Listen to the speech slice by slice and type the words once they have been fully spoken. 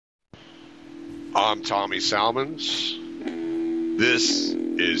I'm Tommy Salmons. This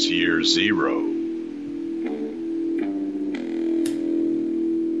is Year Zero.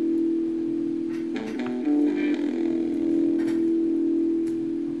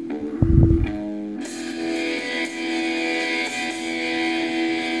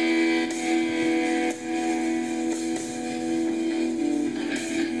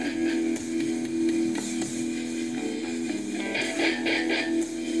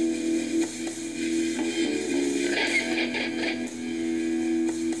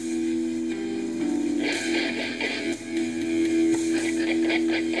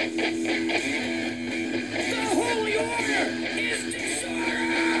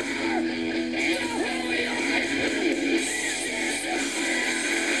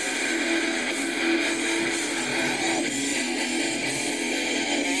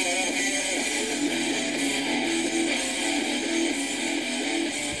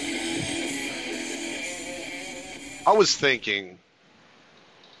 I was thinking,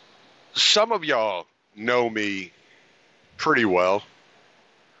 some of y'all know me pretty well.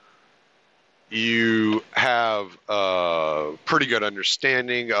 You have a pretty good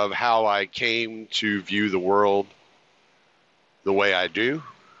understanding of how I came to view the world the way I do.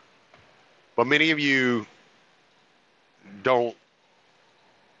 But many of you don't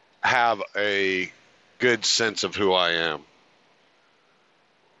have a good sense of who I am.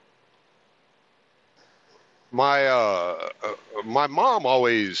 My mom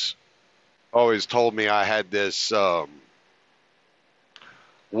always told me I had this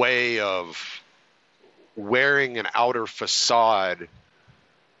way of wearing an outer facade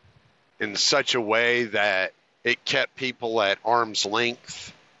in such a way that it kept people at arm's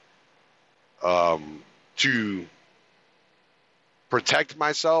length to protect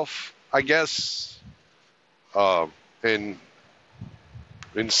myself, I guess, in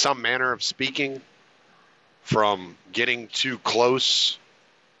some manner of speaking, from getting too close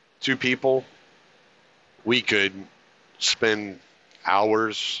to people. We could spend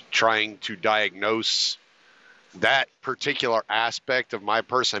hours trying to diagnose that particular aspect of my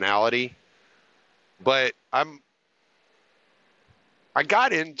personality. But I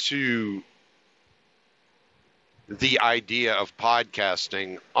got into the idea of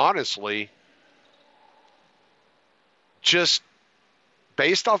podcasting, honestly, just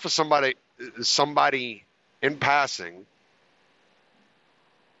based off of somebody in passing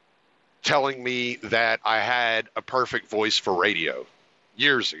telling me that I had a perfect voice for radio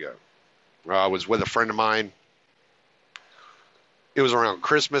years ago. I was with a friend of mine. It was around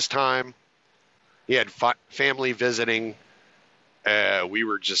Christmas time. He had family visiting. We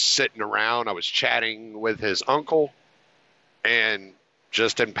were just sitting around. I was chatting with his uncle. And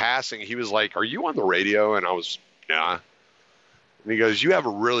just in passing, he was like, "Are you on the radio?" And I was, "Nah." And he goes, "You have a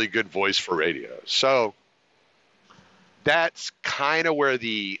really good voice for radio." So that's kind of where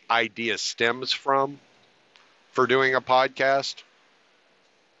the idea stems from for doing a podcast,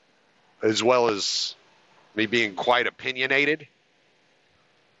 as well as me being quite opinionated.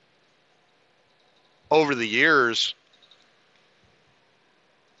 Over the years,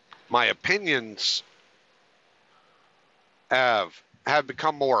 my opinions have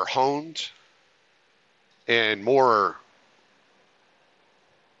become more honed and more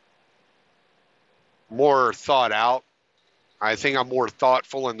thought out. I think I'm more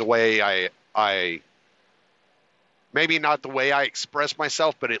thoughtful in the way I maybe not the way I express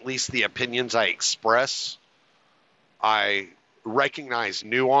myself, but at least the opinions I express. I recognize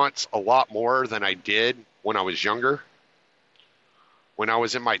nuance a lot more than I did when I was younger. When I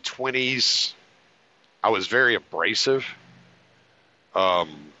was in my 20s, I was very abrasive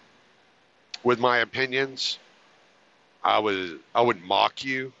with my opinions. I would mock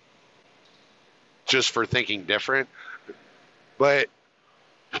you just for thinking different. But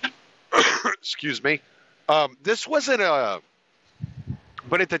excuse me. This wasn't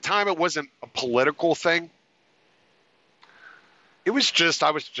but at the time it wasn't a political thing. I was just,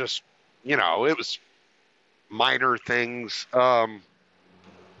 it was minor things. How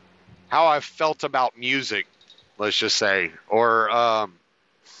I felt about music, let's just say, or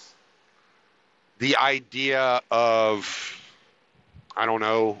the idea of, I don't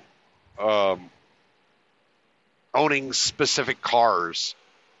know, owning specific cars,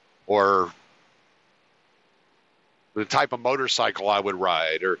 or the type of motorcycle I would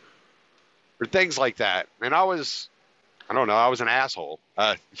ride, or things like that. And I was an asshole.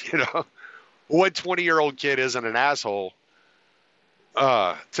 What 20-year-old kid isn't an asshole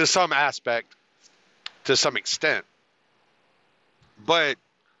to some aspect, to some extent? But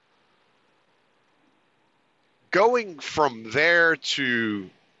going from there to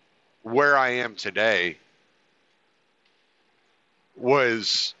where I am today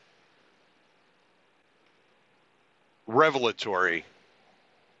was revelatory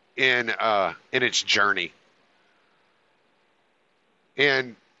in its journey.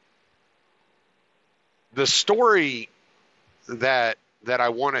 And the story that I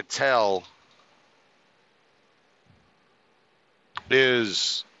want to tell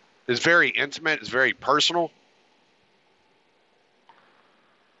is very intimate, it's very personal.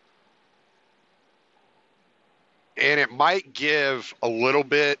 And it might give a little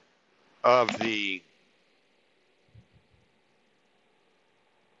bit of a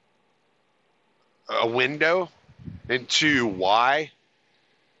window into why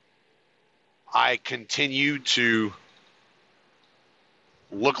I continue to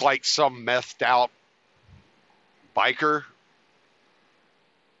look like some methed out biker,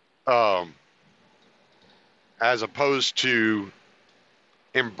 um, as opposed to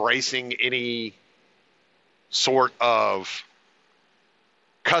embracing any sort of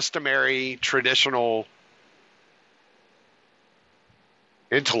customary, traditional,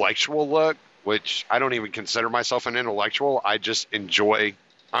 intellectual look, which I don't even consider myself an intellectual. I just enjoy.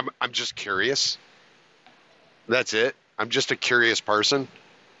 I'm just curious. That's it. I'm just a curious person.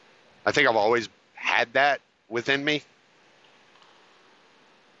 I think I've always had that within me.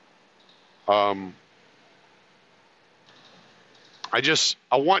 Um, I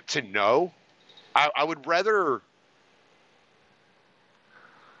want to know. I would rather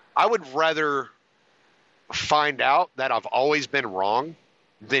find out that I've always been wrong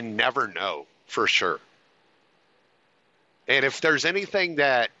than never know for sure. And if there's anything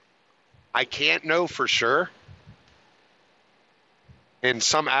that I can't know for sure in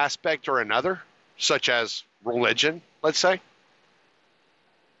some aspect or another, such as religion, let's say,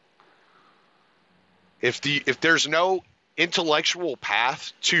 if there's no intellectual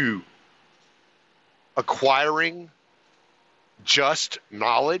path to acquiring just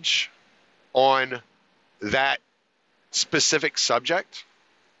knowledge on that specific subject,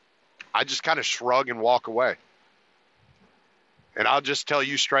 I just kind of shrug and walk away. And I'll just tell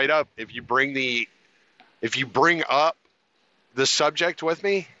you straight up, if you bring up the subject with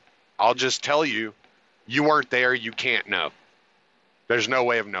me, I'll just tell you, you weren't there, you can't know. There's no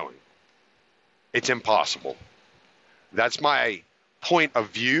way of knowing. It's impossible. That's my point of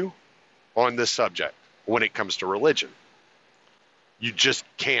view on this subject when it comes to religion. You just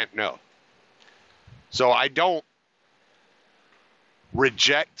can't know. So I don't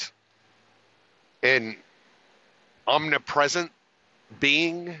reject an omnipresent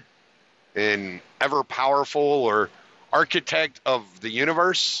being, an ever powerful or architect of the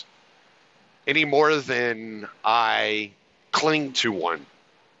universe, any more than I cling to one.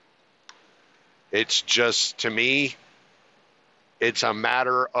 It's just, to me, it's a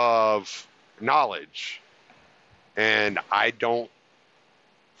matter of knowledge. And I don't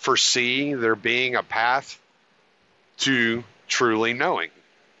foresee there being a path to truly knowing.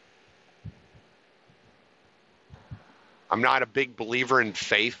 I'm not a big believer in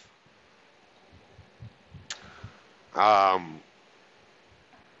faith. I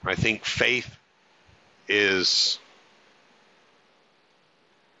think faith is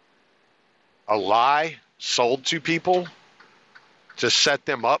a lie sold to people to set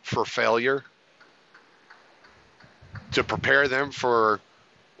them up for failure, to prepare them for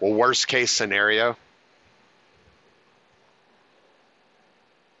a worst case scenario.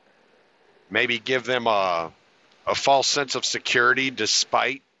 Maybe give them a false sense of security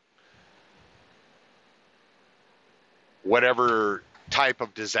despite whatever type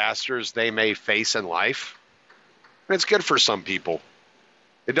of disasters they may face in life. And it's good for some people.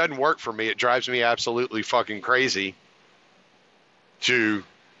 It doesn't work for me. It drives me absolutely fucking crazy to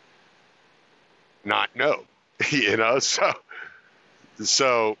not know, you know? So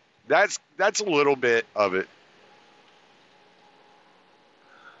that's a little bit of it.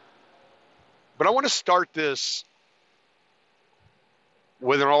 But I want to start this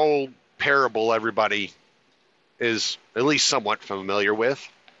with an old parable everybody is at least somewhat familiar with.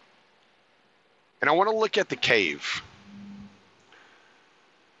 And I want to look at the cave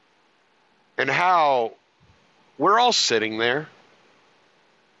and how we're all sitting there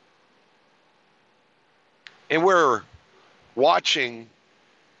and we're watching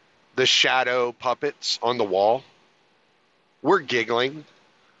the shadow puppets on the wall. We're giggling.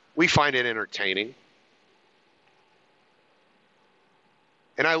 We find it entertaining.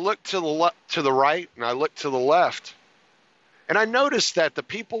 And I look to the right and I look to the left. And I notice that the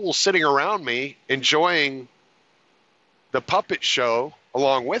people sitting around me enjoying the puppet show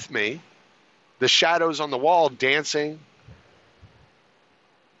along with me, the shadows on the wall dancing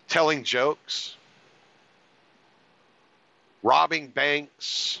telling jokes, robbing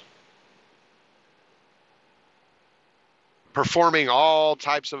banks, performing all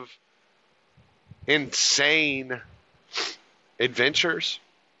types of insane adventures.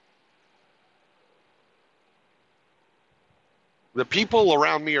 The people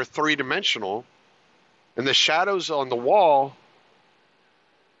around me are three-dimensional, and the shadows on the wall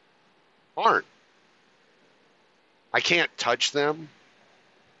aren't. I can't touch them.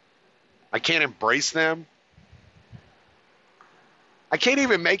 I can't embrace them. I can't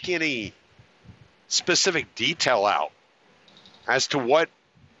even make any specific detail out as to what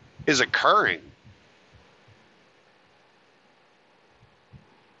is occurring.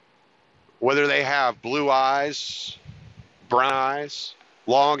 Whether they have blue eyes, brown eyes,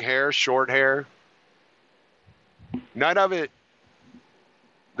 long hair, short hair. None of it,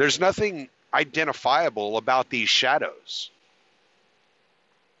 there's nothing identifiable about these shadows.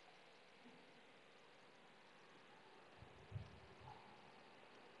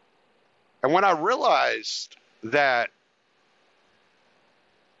 And when I realized that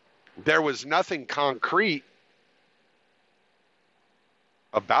there was nothing concrete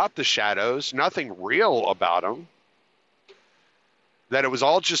about the shadows, nothing real about them, that it was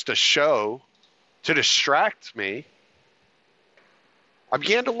all just a show to distract me, I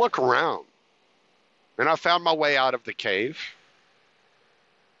began to look around, and I found my way out of the cave.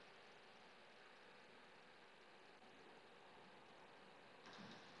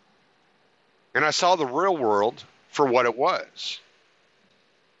 And I saw the real world for what it was.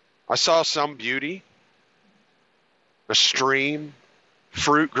 I saw some beauty, a stream,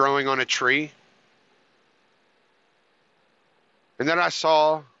 fruit growing on a tree. And then I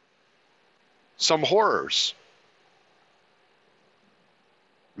saw some horrors.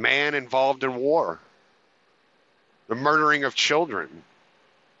 Man involved in war, the murdering of children,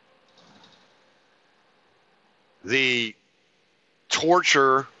 the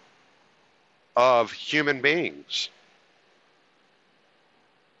torture of human beings.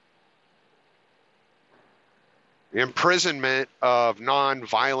 The imprisonment of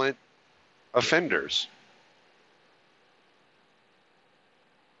non-violent offenders.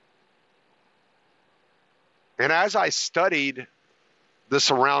 And as I studied the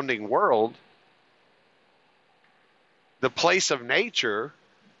surrounding world, the place of nature,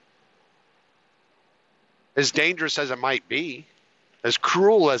 as dangerous as it might be, as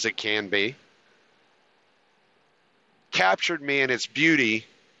cruel as it can be, captured me in its beauty,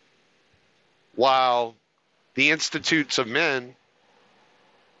 while the institutes of men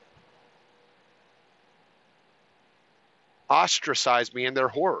ostracized me in their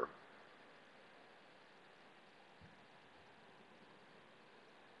horror.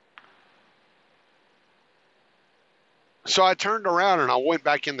 So I turned around and I went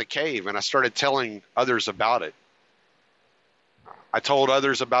back in the cave and I started telling others about it. I told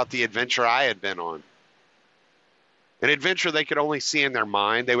others about the adventure I had been on. An adventure they could only see in their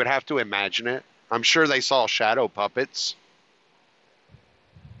mind. They would have to imagine it. I'm sure they saw shadow puppets.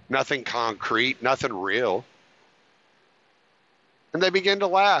 Nothing concrete, nothing real. And they began to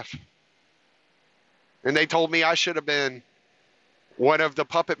laugh. And they told me I should have been one of the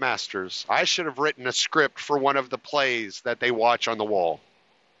puppet masters. I should have written a script for one of the plays that they watch on the wall.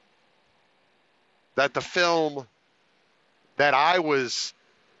 That the film that I was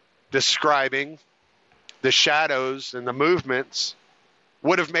describing, the shadows and the movements,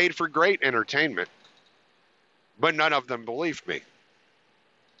 would have made for great entertainment. But none of them believed me.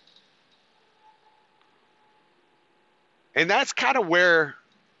 And that's kind of where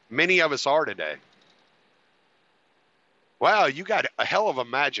many of us are today. Wow, you got a hell of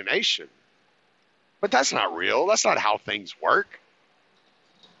imagination. But that's not real. That's not how things work.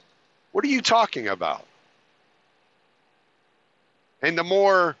 What are you talking about? And the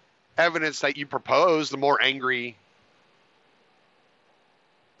more evidence that you propose, the more angry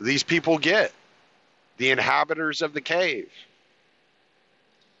these people get. The inhabitants of the cave.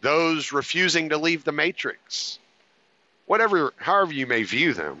 Those refusing to leave the matrix. However you may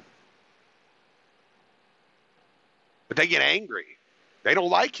view them. But they get angry. They don't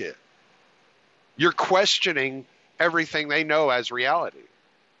like it. You're questioning everything they know as reality.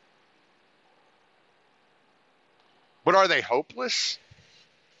 But are they hopeless?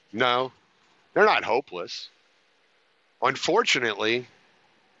 No, they're not hopeless. Unfortunately,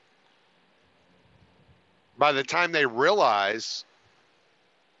 by the time they realize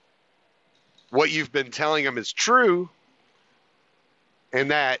what you've been telling them is true,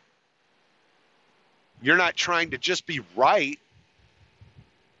 and that you're not trying to just be right,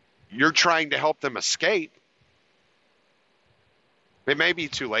 you're trying to help them escape, It may be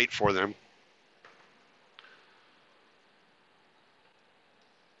too late for them.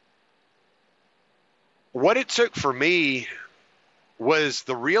 What it took for me was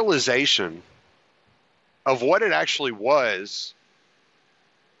the realization of what it actually was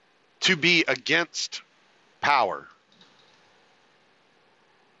to be against power,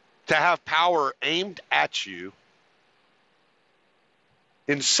 to have power aimed at you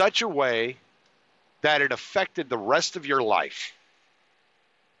in such a way that it affected the rest of your life.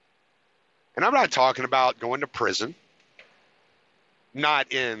 And I'm not talking about going to prison,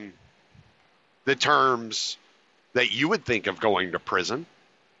 not in the terms that you would think of going to prison,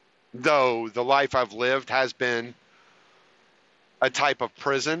 though the life I've lived has been a type of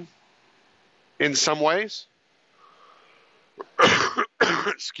prison in some ways.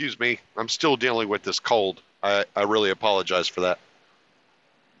 Excuse me, I'm still dealing with this cold. I really apologize for that.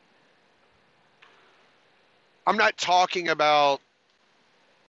 I'm not talking about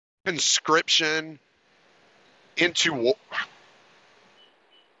conscription into war.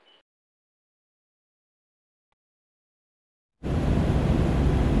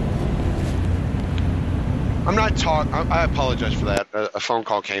 I'm not talking. I apologize for that. A phone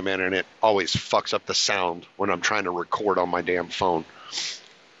call came in, and it always fucks up the sound when I'm trying to record on my damn phone.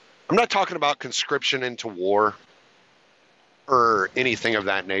 I'm not talking about conscription into war or anything of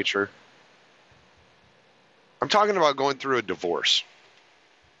that nature. I'm talking about going through a divorce.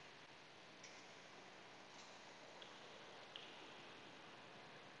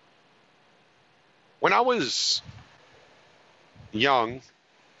 When I was young,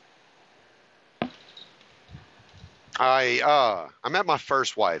 I met my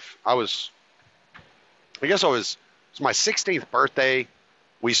first wife. It was my 16th birthday.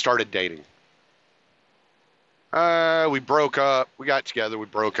 We started dating. We broke up. We got together. We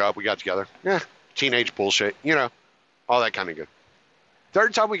broke up. We got together. Yeah, teenage bullshit. All that kind of good.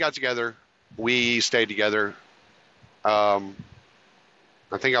 Third time we got together, we stayed together. I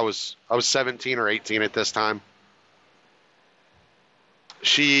think I was 17 or 18 at this time.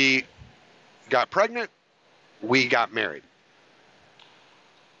 She got pregnant. We got married.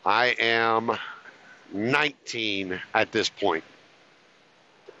 I am 19 at this point.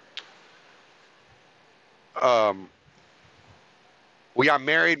 We got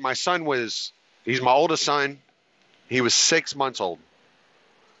married. He's my oldest son. He was 6 months old.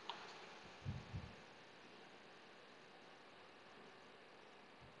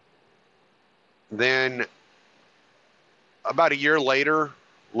 Then about a year later, a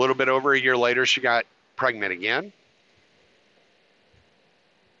little bit over a year later, she got pregnant again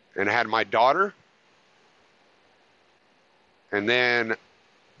and had my daughter. And then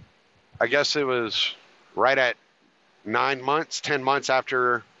I guess it was right at 9 months, 10 months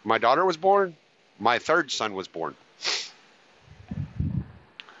after my daughter was born, my third son was born.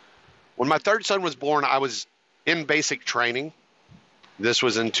 When my third son was born, I was in basic training. This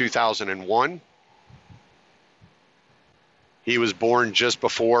was in 2001. He was born just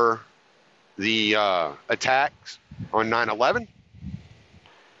before the attacks on 9/11.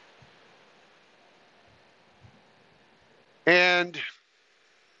 And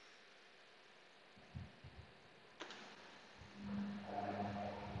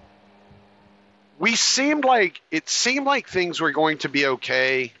it seemed like things were going to be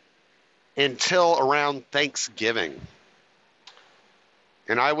okay until around Thanksgiving.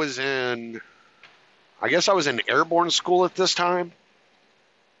 And I was in airborne school at this time.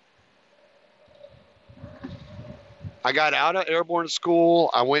 I got out of airborne school.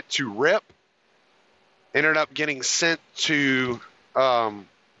 I went to RIP. Ended up getting sent to, I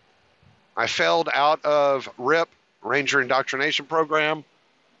failed out of RIP, Ranger Indoctrination Program,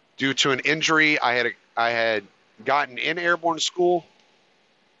 due to an injury I had gotten in airborne school.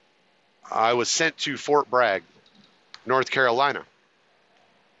 I was sent to Fort Bragg, North Carolina.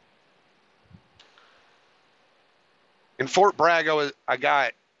 In Fort Bragg, I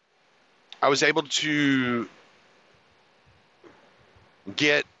was able to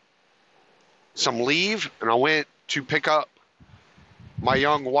get some leave, and I went to pick up my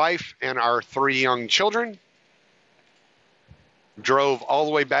young wife and our 3 young children. Drove all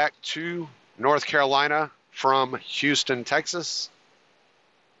the way back to North Carolina from Houston, Texas.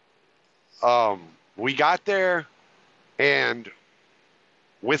 We got there, and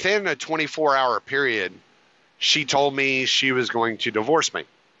within a 24-hour period, she told me she was going to divorce me,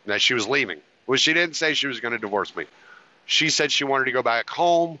 that she was leaving. Well, she didn't say she was going to divorce me. She said she wanted to go back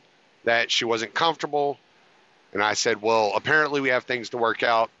home, that she wasn't comfortable. And I said, well, apparently we have things to work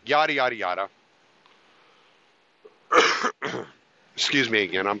out, yada, yada, yada. Excuse me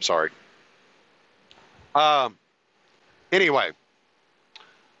again. I'm sorry. Anyway,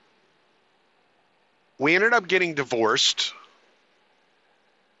 We ended up getting divorced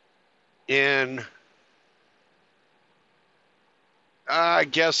in, I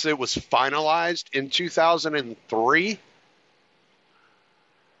guess it was finalized in 2003.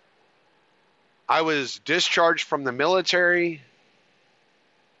 I was discharged from the military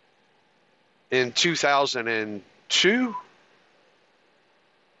in 2002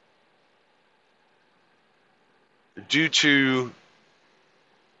 due to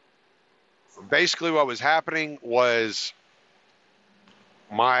basically what was happening was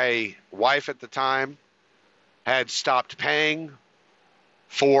my wife at the time had stopped paying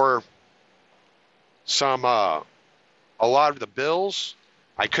for a lot of the bills.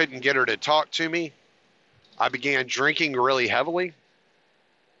 I couldn't get her to talk to me. I began drinking really heavily.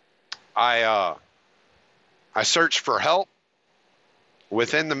 I searched for help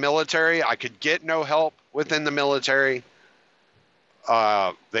within the military. I could get no help within the military.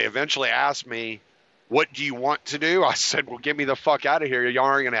 They eventually asked me, "What do you want to do?" I said, "Well, get me the fuck out of here. Y'all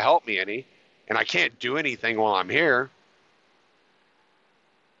aren't going to help me any, and I can't do anything while I'm here."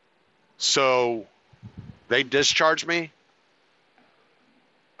 So they discharged me.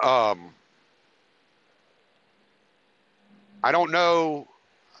 I don't know.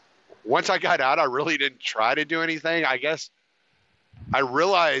 Once I got out, I really didn't try to do anything. I guess I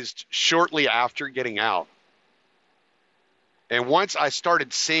realized shortly after getting out, and once I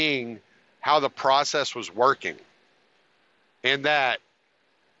started seeing how the process was working, and that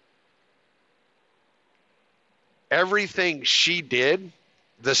everything she did,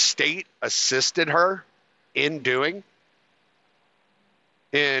 the state assisted her in doing,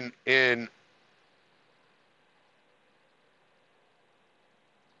 in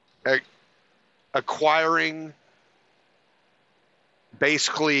acquiring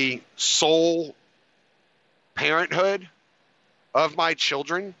basically sole parenthood of my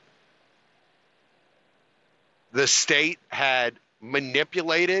children. The state had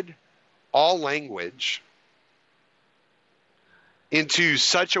manipulated all language into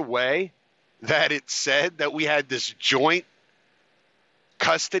such a way that it said that we had this joint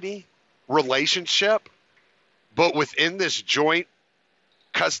custody relationship, but within this joint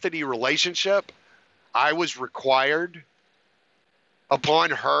custody relationship, I was required, upon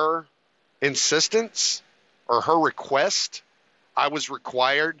her insistence or her request, I was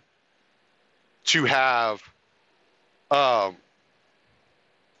required to have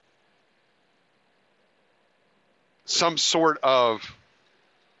some sort of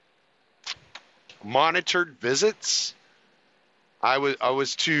monitored visits. I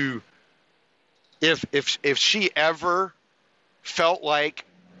was to, if she ever felt like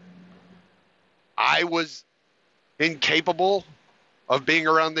I was incapable of being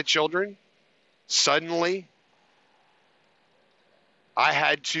around the children, suddenly I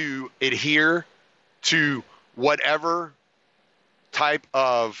had to adhere to whatever type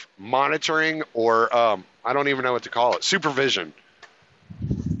of monitoring or I don't even know what to call it, supervision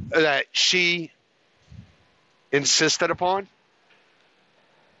that she insisted upon.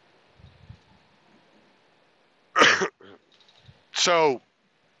 So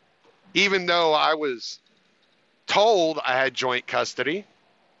even though I was told I had joint custody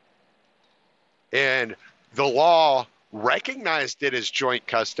and the law recognized it as joint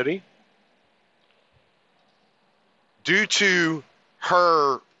custody, due to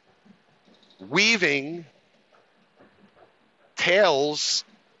her weaving tales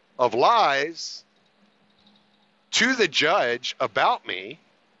of lies to the judge about me,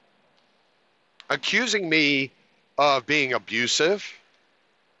 accusing me of being abusive,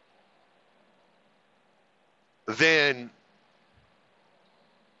 then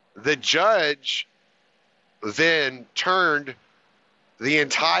the judge then turned the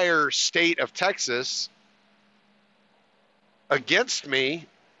entire state of Texas against me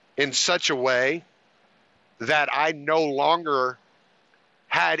in such a way that I no longer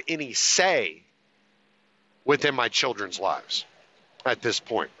had any say within my children's lives at this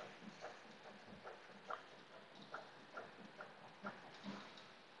point.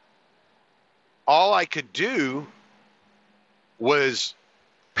 All I could do was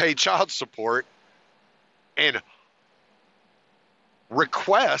pay child support and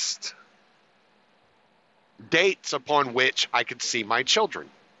request dates upon which I could see my children.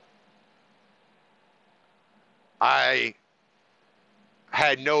 I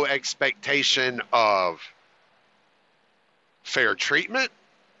had no expectation of fair treatment.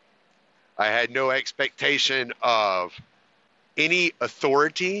 I had no expectation of any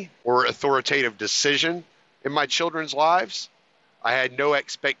authority or authoritative decision in my children's lives. I had no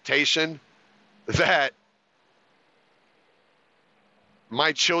expectation that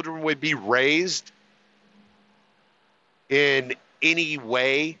my children would be raised in any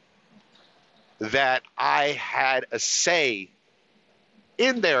way that I had a say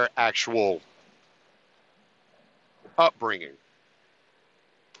in their actual upbringing.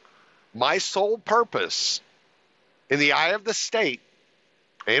 My sole purpose in the eye of the state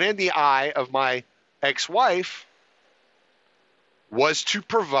and in the eye of my ex-wife was to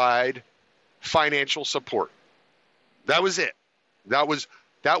provide financial support. That was it. That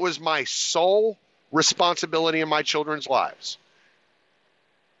was my sole responsibility in my children's lives.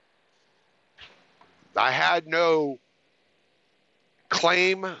 I had no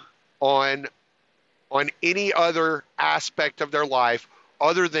claim on any other aspect of their life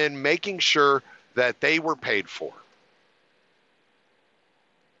other than making sure that they were paid for.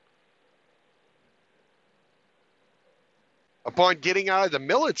 Upon getting out of the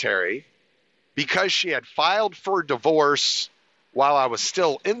military, because she had filed for divorce while I was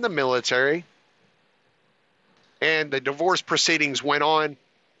still in the military, and the divorce proceedings went on,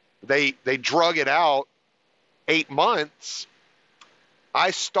 they drug it out 8 months.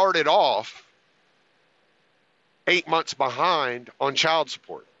 I started off 8 months behind on child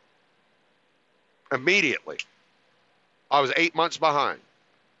support. Immediately. I was 8 months behind.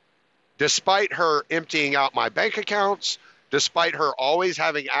 Despite her emptying out my bank accounts, despite her always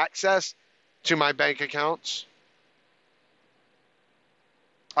having access to my bank accounts,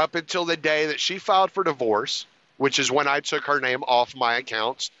 up until the day that she filed for divorce, which is when I took her name off my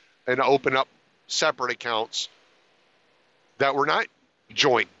accounts and opened up separate accounts that were not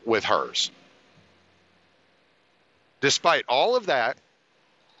joint with hers. Despite all of that,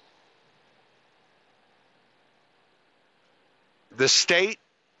 the state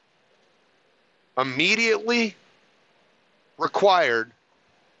immediately required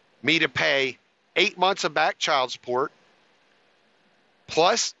me to pay 8 months of back child support,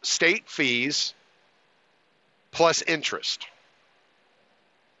 plus state fees, plus interest.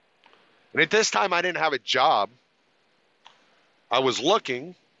 And at this time, I didn't have a job. I was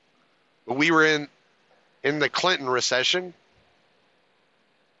looking, but we were in the Clinton recession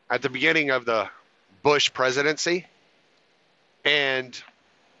at the beginning of the Bush presidency, and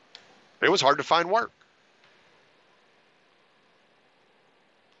it was hard to find work.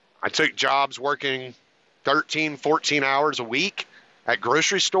 I took jobs working 13, 14 hours a week at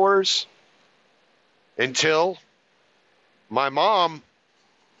grocery stores until my mom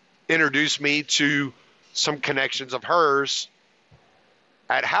introduced me to some connections of hers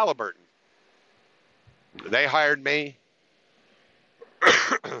at Halliburton. They hired me.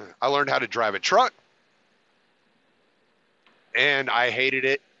 I learned how to drive a truck, and I hated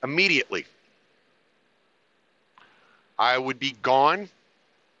it immediately. I would be gone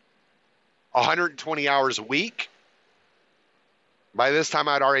 120 hours a week. By this time,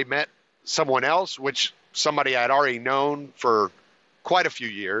 I'd already met someone else, which somebody I'd already known for quite a few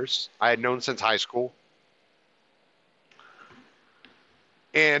years. I had known since high school.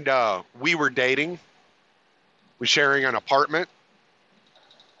 And we were dating. We were sharing an apartment.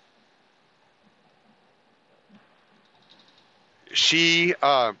 She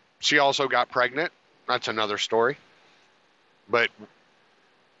also got pregnant. That's another story. But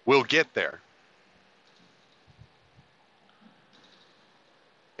we'll get there.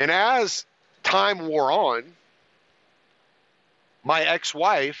 And as time wore on, my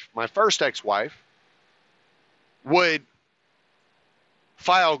ex-wife, my first ex-wife, would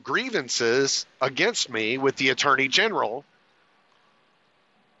file grievances against me with the Attorney General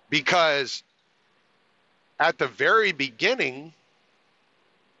because at the very beginning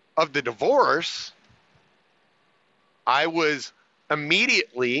of the divorce, I was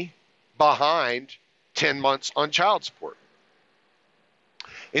immediately behind 10 months on child support.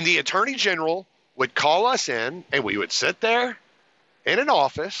 And the Attorney General would call us in, and we would sit there in an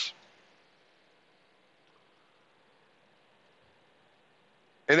office,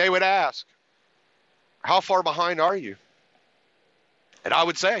 and they would ask, "How far behind are you?" And I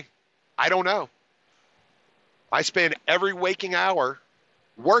would say, "I don't know. I spend every waking hour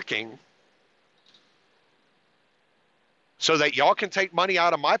working so that y'all can take money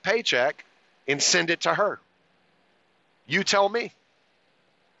out of my paycheck and send it to her. You tell me.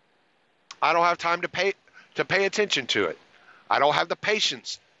 I don't have time to pay attention to it. I don't have the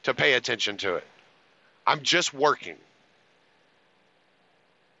patience to pay attention to it. I'm just working."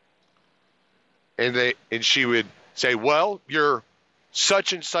 And she would say, "Well, you're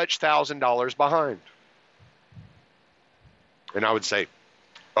such and such $1,000 behind." And I would say,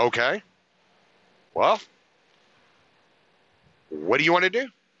 "Okay, well, what do you want to do?"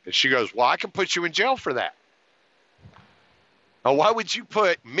 And she goes, "Well, I can put you in jail for that." Now, why would you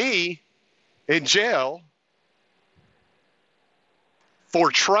put me in jail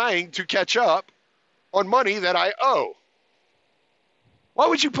for trying to catch up on money that I owe. Why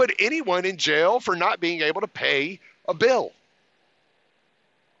would you put anyone in jail for not being able to pay a bill?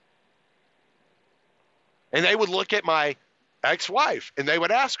 And they would look at my ex-wife and they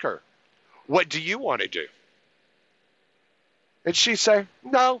would ask her, what do you want to do? And she'd say,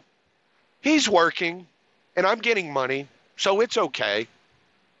 no, he's working and I'm getting money, so it's okay.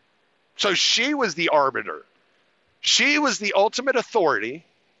 So she was the arbiter. She was the ultimate authority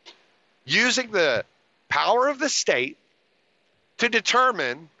using the power of the state to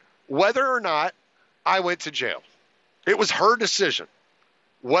determine whether or not I went to jail. It was her decision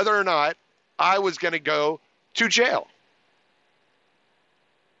whether or not I was going to go to jail.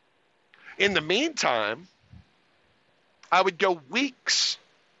 In the meantime, I would go weeks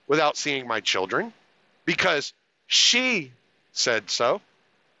without seeing my children because she said so.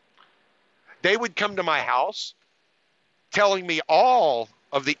 They would come to my house telling me all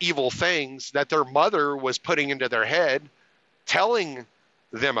of the evil things that their mother was putting into their head, telling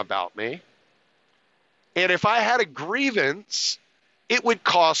them about me. And if I had a grievance, it would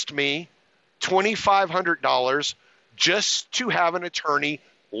cost me $2,500 just to have an attorney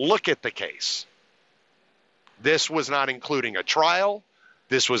look at the case. This was not including a trial.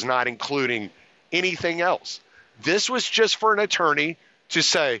 This was not including anything else. This was just for an attorney to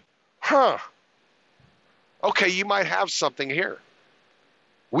say, okay, you might have something here.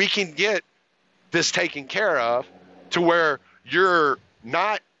 We can get this taken care of to where you're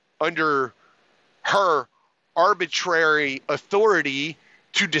not under her arbitrary authority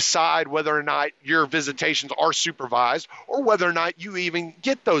to decide whether or not your visitations are supervised or whether or not you even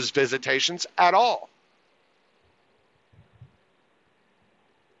get those visitations at all.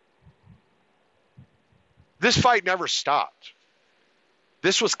 This fight never stopped.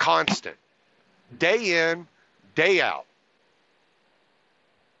 This was constant, day in, day out,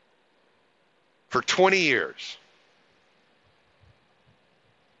 for 20 years.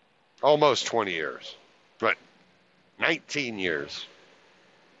 Almost 20 years, but 19 years.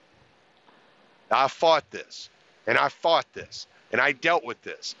 I fought this, and I fought this, and I dealt with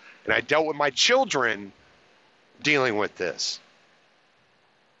this, and I dealt with my children dealing with this.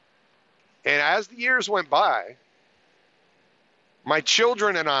 And as the years went by, my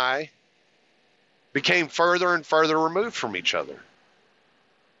children and I became further and further removed from each other.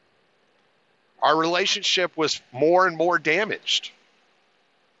 Our relationship was more and more damaged.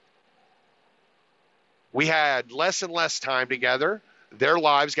 We had less and less time together. Their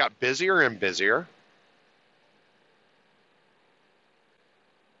lives got busier and busier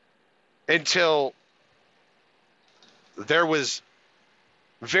until there was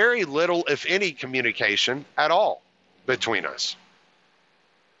very little, if any, communication at all between us.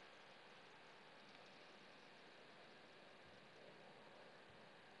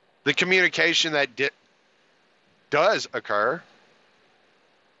 The communication that does occur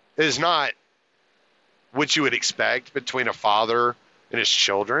is not what you would expect between a father and his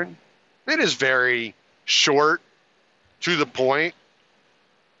children. It is very short, to the point.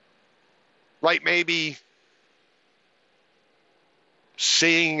 Like maybe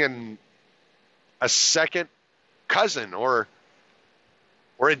seeing a second cousin or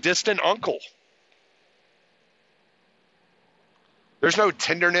a distant uncle. There's no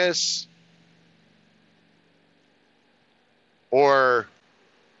tenderness or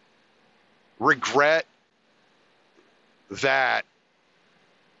regret that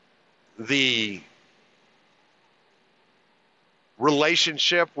the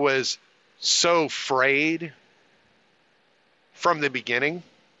relationship was so frayed from the beginning.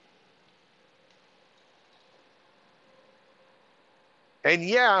 And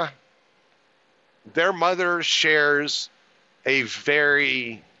yeah, their mother shares a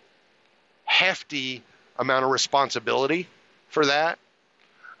very hefty amount of responsibility for that.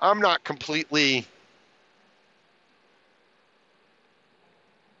 I'm not completely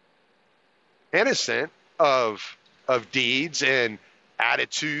innocent of deeds and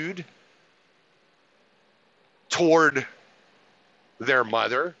attitude toward their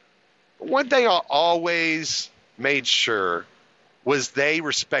mother. One thing I always made sure was they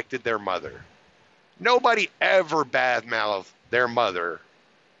respected their mother. Nobody ever badmouthed their mother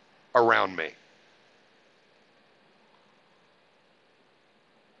around me.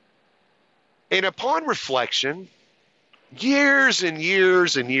 And upon reflection, years and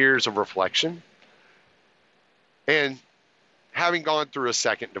years and years of reflection, and having gone through a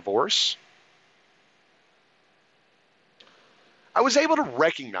second divorce, I was able to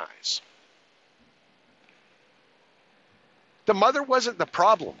recognize the mother wasn't the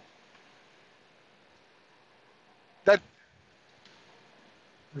problem. That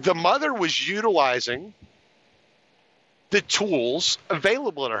The mother was utilizing the tools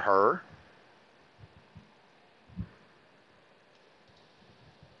available to her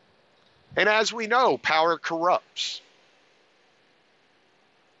and as we know, power corrupts.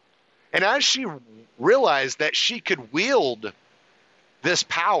 And as she realized that she could wield this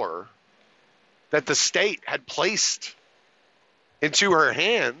power that the state had placed into her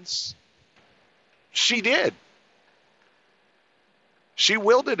hands, she did. She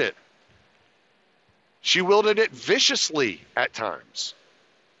wielded it. She wielded it viciously at times.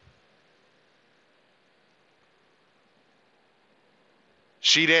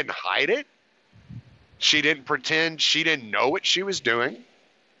 She didn't hide it. She didn't pretend she didn't know what she was doing.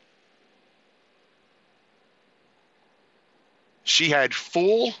 She had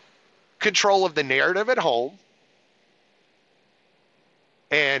full control of the narrative at home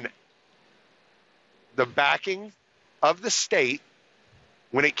and the backing of the state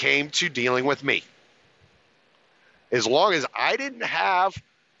when it came to dealing with me. As long as I didn't have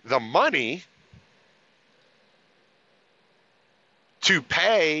the money to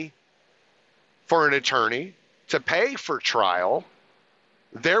pay for an attorney, to pay for trial,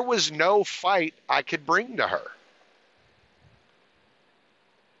 there was no fight I could bring to her.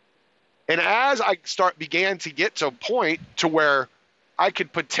 And as I began to get to a point to where I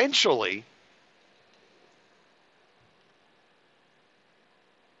could potentially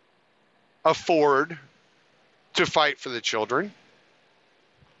afford to fight for the children,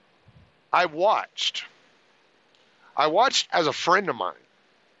 I watched as a friend of mine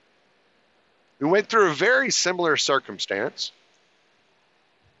who went through a very similar circumstance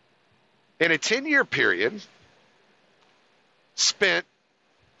in a 10-year period, spent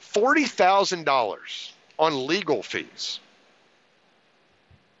 $40,000 on legal fees.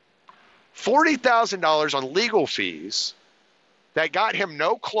 $40,000 on legal fees that got him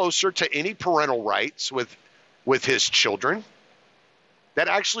no closer to any parental rights with his children, that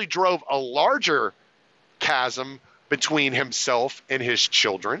actually drove a larger chasm between himself and his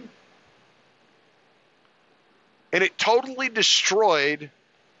children. And it totally destroyed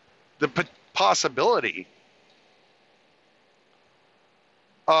the possibility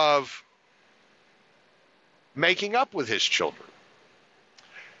of making up with his children.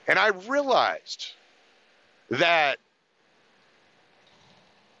 And I realized that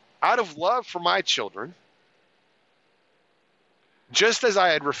out of love for my children, just as I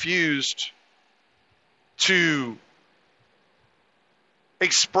had refused to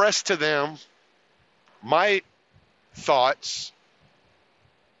express to them my thoughts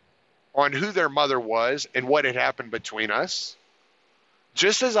on who their mother was and what had happened between us,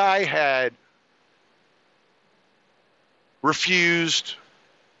 just as I had refused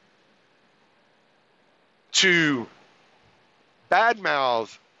to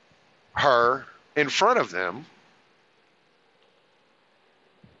badmouth her in front of them,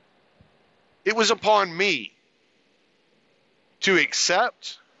 it was upon me to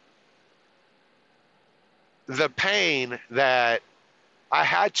accept the pain that I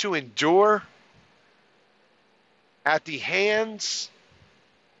had to endure at the hands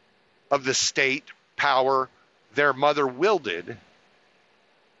of the state power their mother wielded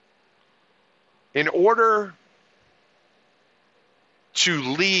in order to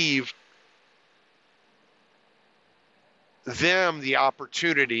leave them the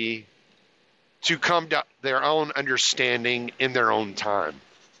opportunity to come to their own understanding in their own time.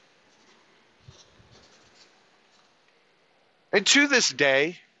 And to this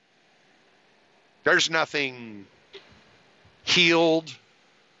day, there's nothing healed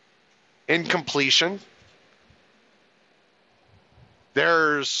in completion.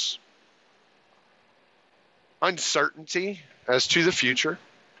 There's uncertainty as to the future.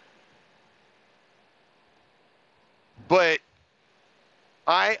 But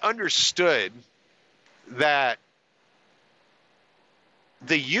I understood that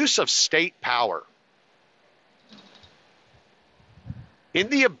the use of state power in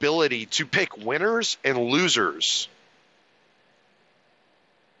the ability to pick winners and losers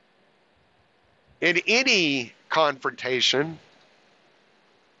in any confrontation,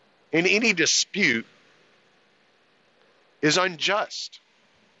 in any dispute, is unjust.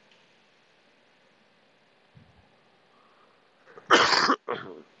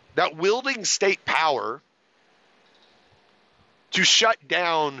 That wielding state power to shut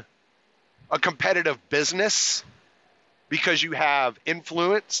down a competitive business because you have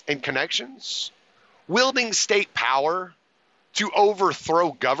influence and connections, wielding state power to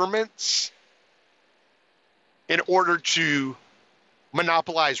overthrow governments in order to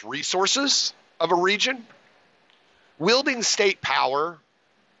monopolize resources of a region, wielding state power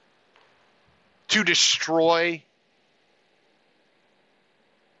to destroy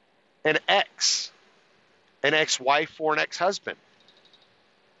an ex-wife or an ex-husband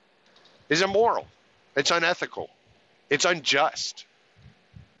is immoral. It's unethical. It's unjust.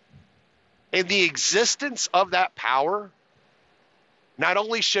 And the existence of that power, not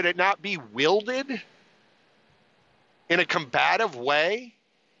only should it not be wielded in a combative way,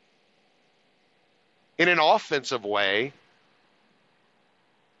 in an offensive way,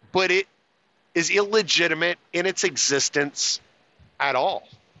 but it is illegitimate in its existence at all.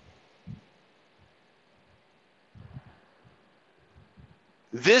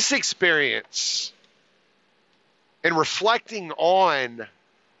 This experience and reflecting on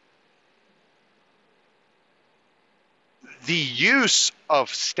the use of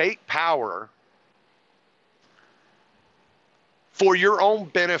state power for your own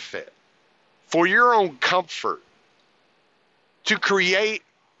benefit, for your own comfort, to create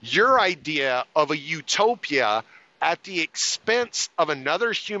your idea of a utopia at the expense of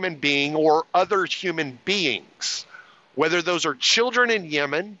another human being or other human beings, whether those are children in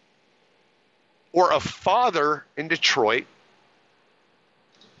Yemen or a father in Detroit,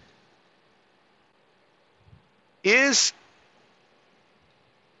 is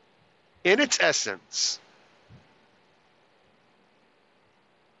in its essence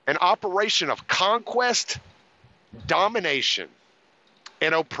an operation of conquest, domination,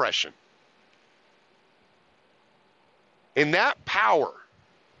 and oppression. And that power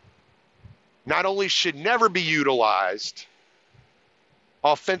not only should never be utilized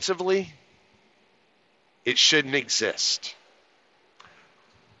offensively, it shouldn't exist.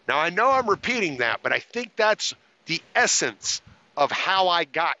 Now, I know I'm repeating that, but I think that's the essence of how I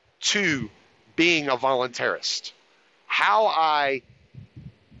got to being a voluntarist, how I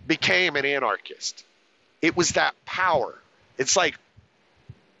became an anarchist. It was that power. It's like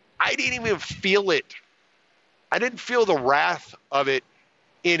I didn't even feel it. I didn't feel the wrath of it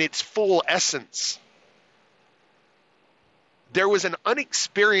in its full essence. There was an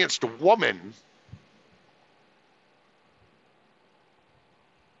unexperienced woman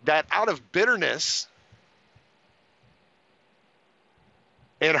that, out of bitterness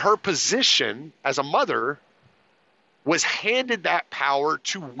and her position as a mother, was handed that power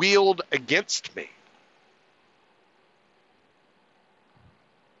to wield against me.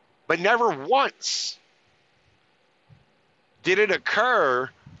 But never once did it occur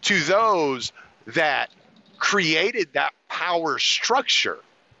to those that created that power structure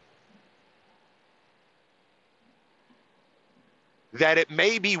that it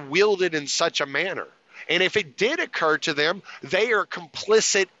may be wielded in such a manner. And if it did occur to them, they are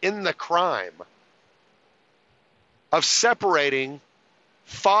complicit in the crime of separating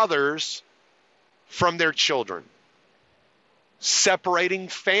fathers from their children, separating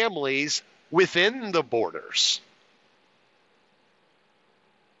families within the borders.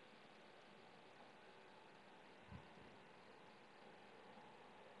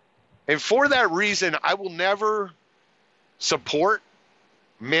 And for that reason, I will never support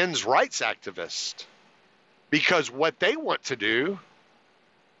men's rights activists, because what they want to do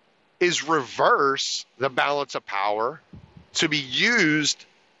is reverse the balance of power to be used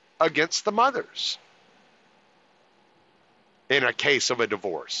against the mothers in a case of a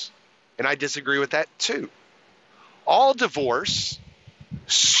divorce. And I disagree with that too. All divorce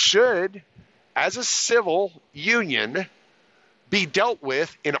should, as a civil union, be dealt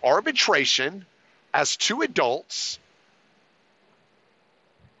with in arbitration as two adults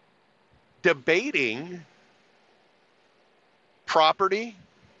debating property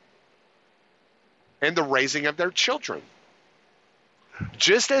and the raising of their children,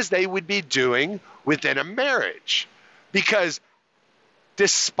 just as they would be doing within a marriage. Because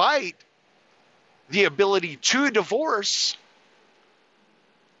despite the ability to divorce,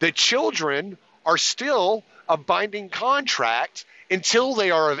 the children are still a binding contract until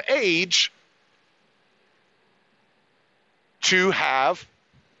they are of age to have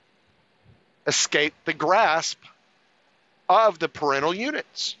escaped the grasp of the parental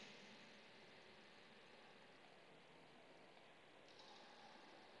units.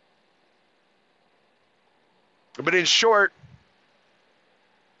 But in short,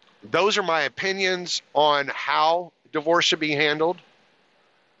 those are my opinions on how divorce should be handled.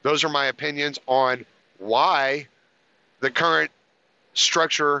 Those are my opinions on why the current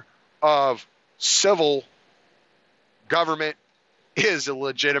structure of civil government is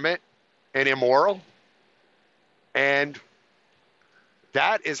illegitimate and immoral. And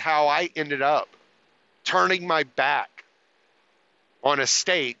that is how I ended up turning my back on a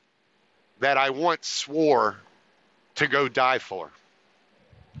state that I once swore to go die for.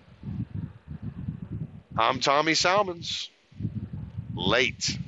 I'm Tommy Salmons. Late.